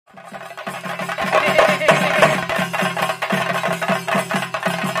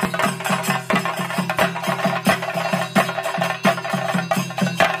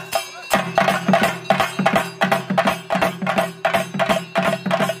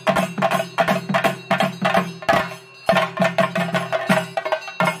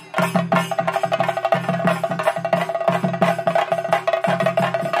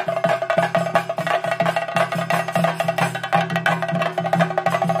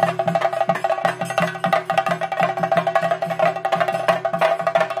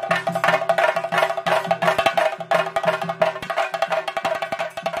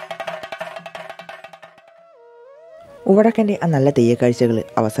വടക്കൻ്റെ ആ നല്ല തെയ്യക്കാഴ്ചകൾ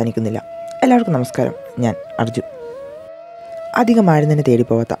അവസാനിക്കുന്നില്ല. എല്ലാവർക്കും നമസ്കാരം, ഞാൻ അർജുൻ. അധികം ആരും തന്നെ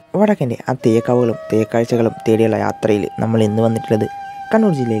തേടിപ്പോകാത്ത വടക്കൻ്റെ ആ തെയ്യക്കാവുകളും തെയ്യക്കാഴ്ചകളും തേടിയുള്ള യാത്രയിൽ നമ്മൾ ഇന്ന് വന്നിട്ടുള്ളത്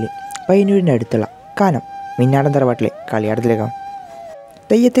കണ്ണൂർ ജില്ലയിലെ പയ്യന്നൂരിൻ്റെ അടുത്തുള്ള കാനം മിന്നാടൻ തറവാട്ടിലെ കളിയാട്ടത്തിലേക്കാണ്.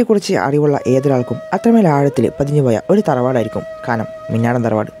 തെയ്യത്തെക്കുറിച്ച് അറിവുള്ള ഏതൊരാൾക്കും അത്രമേൽ ആഴത്തിൽ പതിഞ്ഞുപോയ ഒരു തറവാടായിരിക്കും കാനം മിന്നാടൻ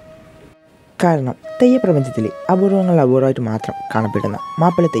തറവാട്. കാരണം തെയ്യപ്രപഞ്ചത്തിൽ അപൂർവമായിട്ട് മാത്രം കാണപ്പെടുന്ന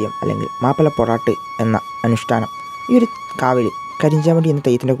മാപ്പിള തെയ്യം അല്ലെങ്കിൽ മാപ്പിള പൊറാട്ട് എന്ന അനുഷ്ഠാനം ഈ ഒരു കാവിൽ കരിഞ്ചാമുണ്ടി എന്ന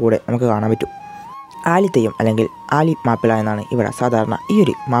തെയ്യത്തിൻ്റെ കൂടെ നമുക്ക് കാണാൻ പറ്റും. ആലി തെയ്യം അല്ലെങ്കിൽ ആലി മാപ്പിള എന്നാണ് ഇവിടെ സാധാരണ ഈ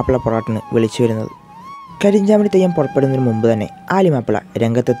ഒരു മാപ്പിള പൊറാട്ടിന് വിളിച്ചു വരുന്നത്. കരിഞ്ചാമുണ്ടി തെയ്യം പുറപ്പെടുന്നതിന് മുമ്പ് തന്നെ ആലി മാപ്പിള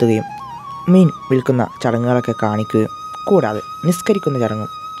രംഗത്തെത്തുകയും മീൻ വിൽക്കുന്ന ചടങ്ങുകളൊക്കെ കാണിക്കുകയും കൂടാതെ നിസ്കരിക്കുന്ന ചടങ്ങും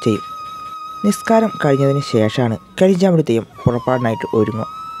ചെയ്യും. നിസ്കാരം കഴിഞ്ഞതിന് ശേഷമാണ് കരിഞ്ചാമുണ്ടി തെയ്യം പുറപ്പാടിനായിട്ട് ഒരുങ്ങുക.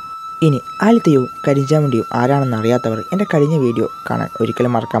 ഇനി ആലിത്തെയ്യവും കരിഞ്ചാമുണ്ടിയും ആരാണെന്ന് അറിയാത്തവർ എൻ്റെ കഴിഞ്ഞ വീഡിയോ കാണാൻ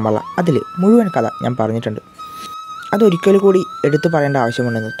ഒരിക്കലും മറക്കാൻ പാടില്ല. അതിൽ മുഴുവൻ കഥ ഞാൻ പറഞ്ഞിട്ടുണ്ട്. അതൊരിക്കലും കൂടി എടുത്തു പറയേണ്ട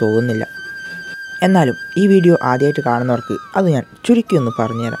ആവശ്യമുണ്ടെന്ന് തോന്നുന്നില്ല. എന്നാലും ഈ വീഡിയോ ആദ്യമായിട്ട് കാണുന്നവർക്ക് അത് ഞാൻ ചുരുക്കി ഒന്ന്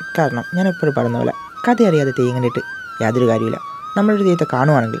പറഞ്ഞുതരാം. കാരണം ഞാൻ എപ്പോഴും പറയുന്ന പോലെ കഥ അറിയാതെ തെയ്യം കണ്ടിട്ട് യാതൊരു കാര്യമില്ല. നമ്മളൊരു തെയ്യത്തെ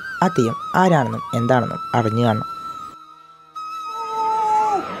കാണുവാണെങ്കിൽ ആ തെയ്യം ആരാണെന്നും എന്താണെന്നും അറിഞ്ഞു കാണണം.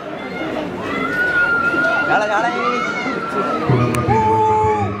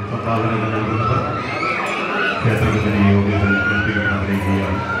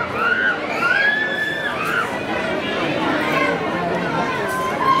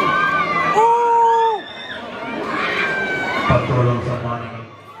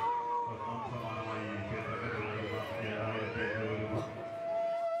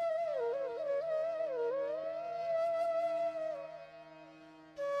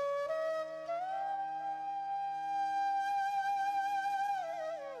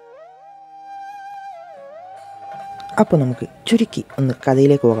 അപ്പോൾ നമുക്ക് ചുരുക്കി ഒന്ന്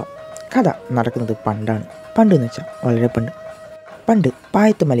കഥയിലേക്ക് പോകാം. കഥ നടക്കുന്നത് പണ്ടാണ്. പണ്ടെന്ന് വെച്ചാൽ വളരെ പണ്ട്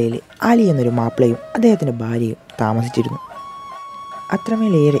പായത്തുമലയിൽ ആലി എന്നൊരു മാപ്പിളയും അദ്ദേഹത്തിൻ്റെ ഭാര്യയും താമസിച്ചിരുന്നു.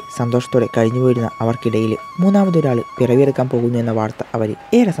 അത്രമേലേറെ സന്തോഷത്തോടെ കഴിഞ്ഞുപോയിരുന്ന അവർക്കിടയിൽ മൂന്നാമതൊരാൾ പിറവിയെടുക്കാൻ പോകുന്നു എന്ന വാർത്ത അവർ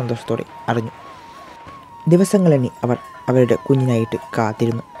ഏറെ സന്തോഷത്തോടെ അറിഞ്ഞു. ദിവസങ്ങളെണ്ണി അവർ അവരുടെ കുഞ്ഞിനായിട്ട്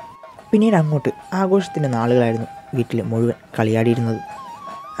കാത്തിരുന്നു. പിന്നീട് അങ്ങോട്ട് ആഘോഷത്തിൻ്റെ നാളുകളായിരുന്നു വീട്ടിൽ മുഴുവൻ കളിയാടിയിരുന്നത്.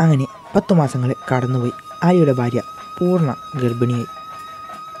 അങ്ങനെ 10 മാസങ്ങൾ കടന്നുപോയി. ആലിയുടെ ഭാര്യ പൂർണ്ണ ഗർഭിണിയായി.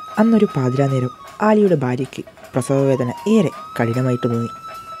 അന്നൊരു പാതിരാനേരം ആലിയുടെ ഭാര്യയ്ക്ക് പ്രസവവേദന ഏറെ കഠിനമായിട്ട് തോന്നി.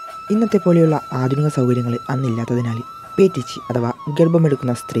 ഇന്നത്തെ പോലെയുള്ള ആധുനിക സൗകര്യങ്ങൾ അന്നില്ലാത്തതിനാൽ പേറ്റിച്ച് അഥവാ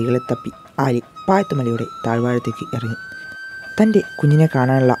ഗർഭമെടുക്കുന്ന സ്ത്രീകളെ തപ്പി ആലി പായത്തുമലയുടെ താഴ്വാരത്തേക്ക് ഇറങ്ങി. തൻ്റെ കുഞ്ഞിനെ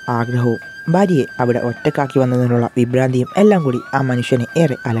കാണാനുള്ള ആഗ്രഹവും ഭാര്യയെ അവിടെ ഒറ്റക്കാക്കി വന്നതിനുള്ള വിഭ്രാന്തിയും എല്ലാം കൂടി ആ മനുഷ്യനെ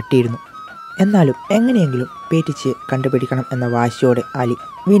ഏറെ അലട്ടിയിരുന്നു. എന്നാലും എങ്ങനെയെങ്കിലും പേറ്റിച്ച് കണ്ടുപിടിക്കണം എന്ന വാശിയോടെ ആലി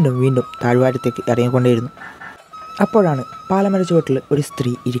വീണ്ടും താഴ്വാരത്തേക്ക് ഇറങ്ങിക്കൊണ്ടേയിരുന്നു. അപ്പോഴാണ് പാലമര ചുവട്ടിൽ ഒരു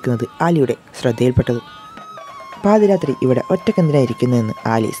സ്ത്രീ ഇരിക്കുന്നത് ആലിയുടെ ശ്രദ്ധയിൽപ്പെട്ടത്. പാതിരാത്രി ഇവിടെ ഒറ്റക്കെന്തിനാണ് ഇരിക്കുന്നതെന്ന്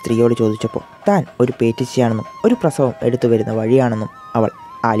ആലി സ്ത്രീയോട് ചോദിച്ചപ്പോൾ താൻ ഒരു പേറ്റിച്ചയാണെന്നും ഒരു പ്രസവം എടുത്തു വരുന്ന വഴിയാണെന്നും അവൾ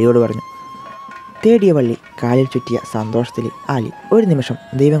ആലിയോട് പറഞ്ഞു. തേടിയ വള്ളി കാലിൽ ചുറ്റിയ സന്തോഷത്തിൽ ആലി ഒരു നിമിഷം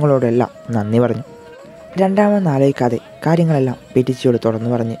ദൈവങ്ങളോടെല്ലാം നന്ദി പറഞ്ഞു. രണ്ടാമതൊന്നാലോചിക്കാതെ കാര്യങ്ങളെല്ലാം പേറ്റിച്ചയോട്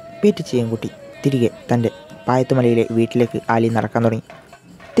തുറന്നു പറഞ്ഞ് പേറ്റിച്ചയും കൂട്ടി തിരികെ തൻ്റെ പായത്തുമലയിലെ വീട്ടിലേക്ക് ആലി നടക്കാൻ തുടങ്ങി.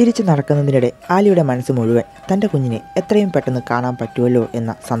 തിരിച്ച് നടക്കുന്നതിനിടെ ആലിയുടെ മനസ്സ് മുഴുവൻ തൻ്റെ കുഞ്ഞിനെ എത്രയും പെട്ടെന്ന് കാണാൻ പറ്റുമല്ലോ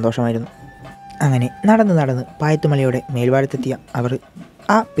എന്ന സന്തോഷമായിരുന്നു. അങ്ങനെ നടന്ന് പായത്തുമലയുടെ മേൽവാരത്തെത്തിയ അവർ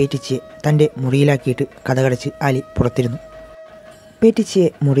ആ പേറ്റിച്ചയെ തൻ്റെ മുറിയിലാക്കിയിട്ട് കഥകടച്ച് ആലി പുറത്തിരുന്നു. പേറ്റിച്ചയെ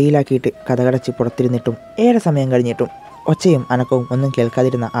മുറിയിലാക്കിയിട്ട് കഥകടച്ച് പുറത്തിരുന്നിട്ടും ഏറെ സമയം കഴിഞ്ഞിട്ടും ഒച്ചയും അനക്കവും ഒന്നും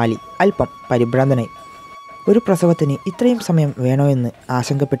കേൾക്കാതിരുന്ന ആലി അല്പം പരിഭ്രാന്തനായി. ഒരു പ്രസവത്തിന് ഇത്രയും സമയം വേണോ എന്ന്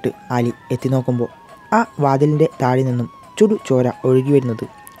ആശങ്കപ്പെട്ട് ആലി എത്തി നോക്കുമ്പോൾ ആ വാതിലിൻ്റെ താഴെ നിന്നും ചുടു ചോര ഒഴുകി വരുന്നത്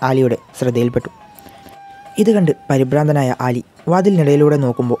ആലിയുടെ ശ്രദ്ധയിൽപ്പെട്ടു. ഇത് കണ്ട് പരിഭ്രാന്തനായ ആലി വാതിലിനിടയിലൂടെ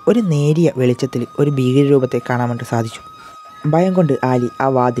നോക്കുമ്പോൾ ഒരു നേരിയ വെളിച്ചത്തിൽ ഒരു ഭീകരരൂപത്തെ കാണാൻ വേണ്ടി സാധിച്ചു. ഭയം കൊണ്ട് ആലി ആ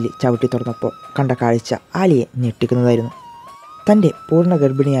വാതിൽ ചവിട്ടി തുറന്നപ്പോൾ കണ്ട കാഴ്ച ആലിയെ ഞെട്ടിക്കുന്നതായിരുന്നു. തൻ്റെ പൂർണ്ണ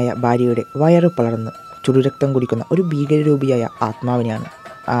ഗർഭിണിയായ ഭാര്യയുടെ വയറ് പളർന്ന് ചുടുരക്തം കുടിക്കുന്ന ഒരു ഭീകരരൂപിയായ ആത്മാവിനെയാണ്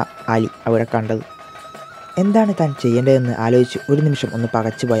ആ ആലി അവിടെ കണ്ടത്. എന്താണ് താൻ ചെയ്യേണ്ടതെന്ന് ആലോചിച്ച് ഒരു നിമിഷം ഒന്ന്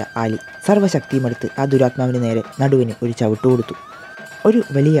പകച്ചുപോയ ആലി സർവ്വശക്തിയുമെടുത്ത് ആ ദുരാത്മാവിന് നേരെ നടുവിന് ഒരു ചവിട്ട് കൊടുത്തു. ഒരു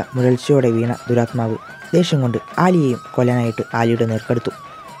വലിയ മുരൾച്ചയോടെ വീണ ദുരാത്മാവ് ദേഷ്യം കൊണ്ട് ആലിയെയും കൊല്ലാനായിട്ട് ആലിയുടെ നേർക്കെടുത്തു.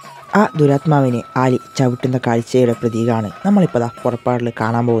 ആ ദുരാത്മാവിനെ ആലി ചവിട്ടുന്ന കാഴ്ചയുടെ പ്രതീകമാണ് നമ്മളിപ്പോൾ പുറപ്പാടിൽ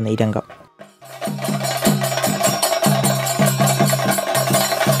കാണാൻ പോകുന്ന ഈ രംഗം.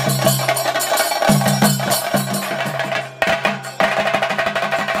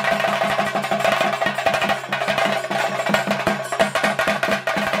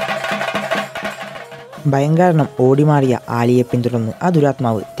 ഭയങ്കരണം ഓടിമാറിയ ആലിയെ പിന്തുടർന്ന് ആ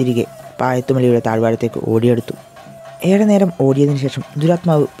ദുരാത്മാവ് തിരികെ പായത്തുമലയുടെ താഴ്വാരത്തേക്ക് ഓടിയെടുത്തു. ഏറെ നേരം ഓടിയതിനു ശേഷം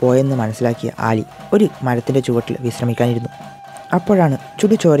ദുരാത്മാവ് പോയെന്ന് മനസ്സിലാക്കിയ ആലി ഒരു മരത്തിൻ്റെ ചുവട്ടിൽ വിശ്രമിക്കാനിരുന്നു. അപ്പോഴാണ്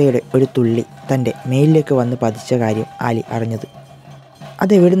ചുടുചോരയുടെ ഒരു തുള്ളി തൻ്റെ മേലിലേക്ക് വന്ന് പതിച്ച കാര്യം ആലി അറിഞ്ഞത്.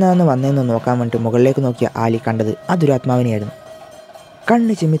 അതെവിടെ നിന്നാണ് വന്നതെന്ന് നോക്കാൻ വേണ്ടി മുകളിലേക്ക് നോക്കിയ ആലി കണ്ടത് ആ ദുരാത്മാവിനെയായിരുന്നു.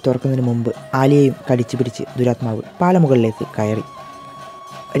 കണ്ണ് ചിമ്മി തുറക്കുന്നതിന് മുമ്പ് ആലിയെയും കടിച്ചു പിടിച്ച് ദുരാത്മാവ് പാലമുകളിലേക്ക് കയറി.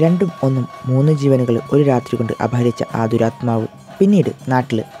 2 1 3 ജീവനുകൾ ഒരു രാത്രി കൊണ്ട് അപഹരിച്ച ആ ദുരാത്മാവ് പിന്നീട്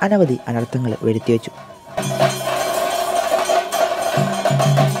നാട്ടിൽ അനവധി അനർത്ഥങ്ങൾ വരുത്തിവെച്ചു.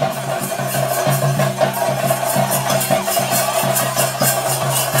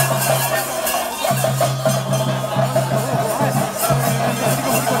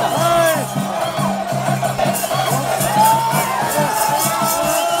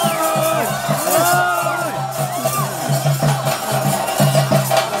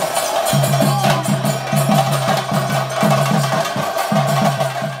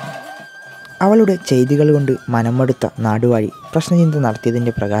 അവളുടെ ചെയ്തികൾ കൊണ്ട് മനമെടുത്ത നാടുവാഴി പ്രശ്നചിന്ത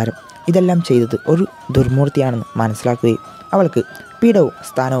നടത്തിയതിൻ്റെ പ്രകാരം ഇതെല്ലാം ചെയ്തത് ഒരു ദുർമൂർത്തിയാണെന്ന് മനസ്സിലാക്കുകയും അവൾക്ക് പീഡവും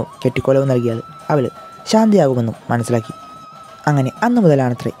സ്ഥാനവും കെട്ടിക്കൊലവും നൽകിയാൽ അവൾ ശാന്തിയാകുമെന്നും മനസ്സിലാക്കി. അങ്ങനെ അന്നു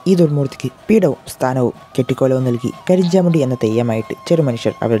മുതലാണത്രേ ഈ ദുർമൂർത്തിക്ക് പീഡവും സ്ഥാനവും കെട്ടിക്കൊലവും നൽകി കരിഞ്ചാമുണ്ടി എന്ന തെയ്യമായിട്ട്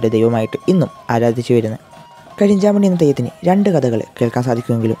ചെറുമനുഷ്യർ അവരുടെ ദൈവമായിട്ട് ഇന്നും ആരാധിച്ചു വരുന്നത്. കരിഞ്ചാമുണ്ടി എന്ന തെയ്യത്തിന് 2 കഥകൾ കേൾക്കാൻ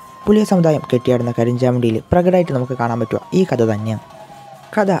സാധിക്കുമെങ്കിലും പുലിയ സമുദായം കെട്ടിയാടുന്ന കരിഞ്ചാമുണ്ടിയിൽ പ്രകടമായിട്ട് നമുക്ക് കാണാൻ പറ്റുക ഈ കഥ തന്നെയാണ്.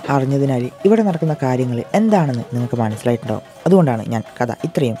 കഥ അറിഞ്ഞതിനാൽ ഇവിടെ നടക്കുന്ന കാര്യങ്ങൾ എന്താണെന്ന് നിങ്ങൾക്ക് മനസ്സിലായിട്ടുണ്ടാവും. അതുകൊണ്ടാണ് ഞാൻ കഥ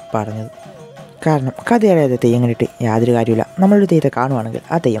ഇത്രയും പറഞ്ഞത്. കാരണം കഥ അറിയാതെ തെയ്യം കണ്ടിട്ട് യാതൊരു കാര്യമില്ല. നമ്മളൊരു തെയ്യത്തെ കാണുവാണെങ്കിൽ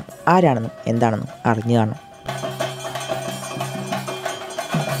ആ തെയ്യം ആരാണെന്നും എന്താണെന്നും അറിഞ്ഞു കാണണം.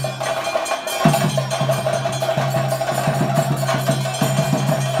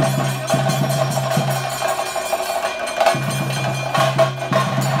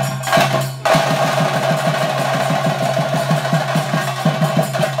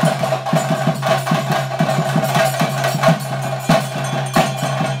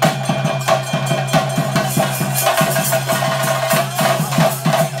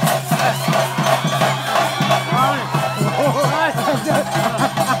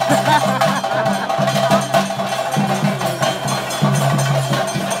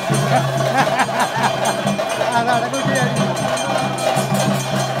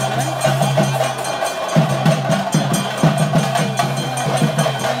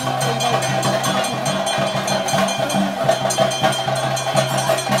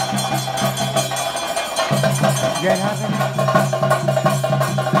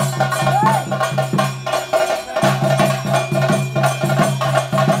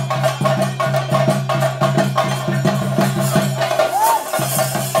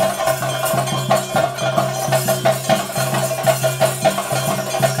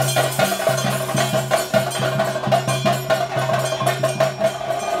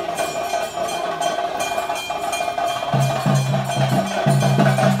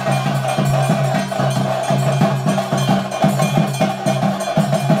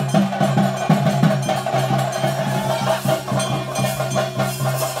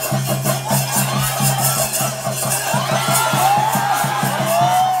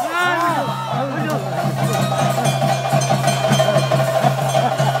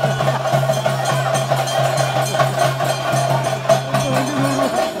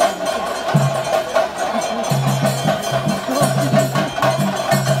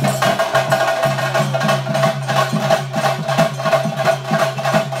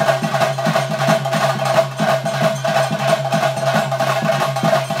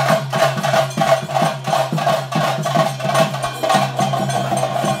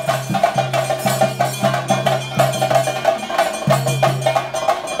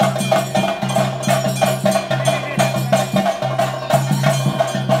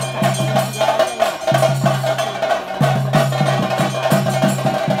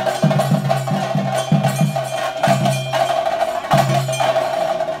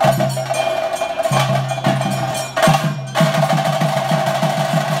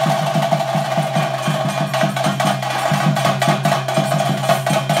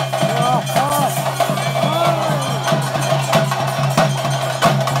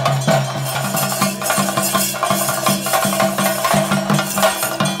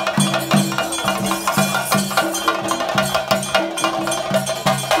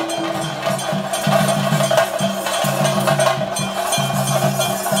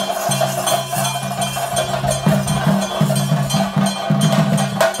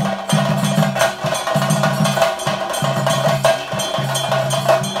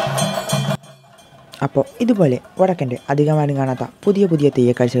 അപ്പോൾ ഇതുപോലെ വടക്കൻ്റെ അധികമാരും കാണാത്ത പുതിയ പുതിയ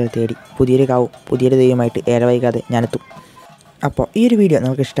തെയ്യക്കാഴ്ചകൾ തേടി പുതിയൊരു കാവും പുതിയൊരു തെയ്യമായിട്ട് ഏറെ വൈകാതെ ഞാനെത്തും. അപ്പോൾ ഈ ഒരു വീഡിയോ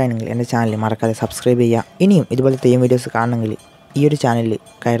നിങ്ങൾക്ക് ഇഷ്ടമായെങ്കിൽ എൻ്റെ ചാനൽ മറക്കാതെ സബ്സ്ക്രൈബ് ചെയ്യുക. ഇനിയും ഇതുപോലെ തെയ്യം വീഡിയോസ് കാണണമെങ്കിൽ ഈ ഒരു ചാനലിൽ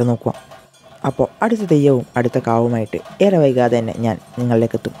കയറി നോക്കുക. അപ്പോൾ അടുത്ത തെയ്യവും അടുത്ത കാവുമായിട്ട് ഏറെ വൈകാതെ തന്നെ ഞാൻ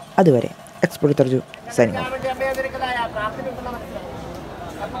നിങ്ങളിലേക്ക് എത്തും. അതുവരെ എക്സ്പോർട്ട് അർജുൻ സൈനിങ് ഓഫ്.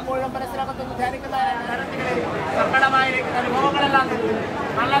 അനുഭവങ്ങളെല്ലാം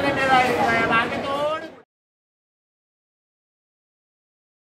നല്ല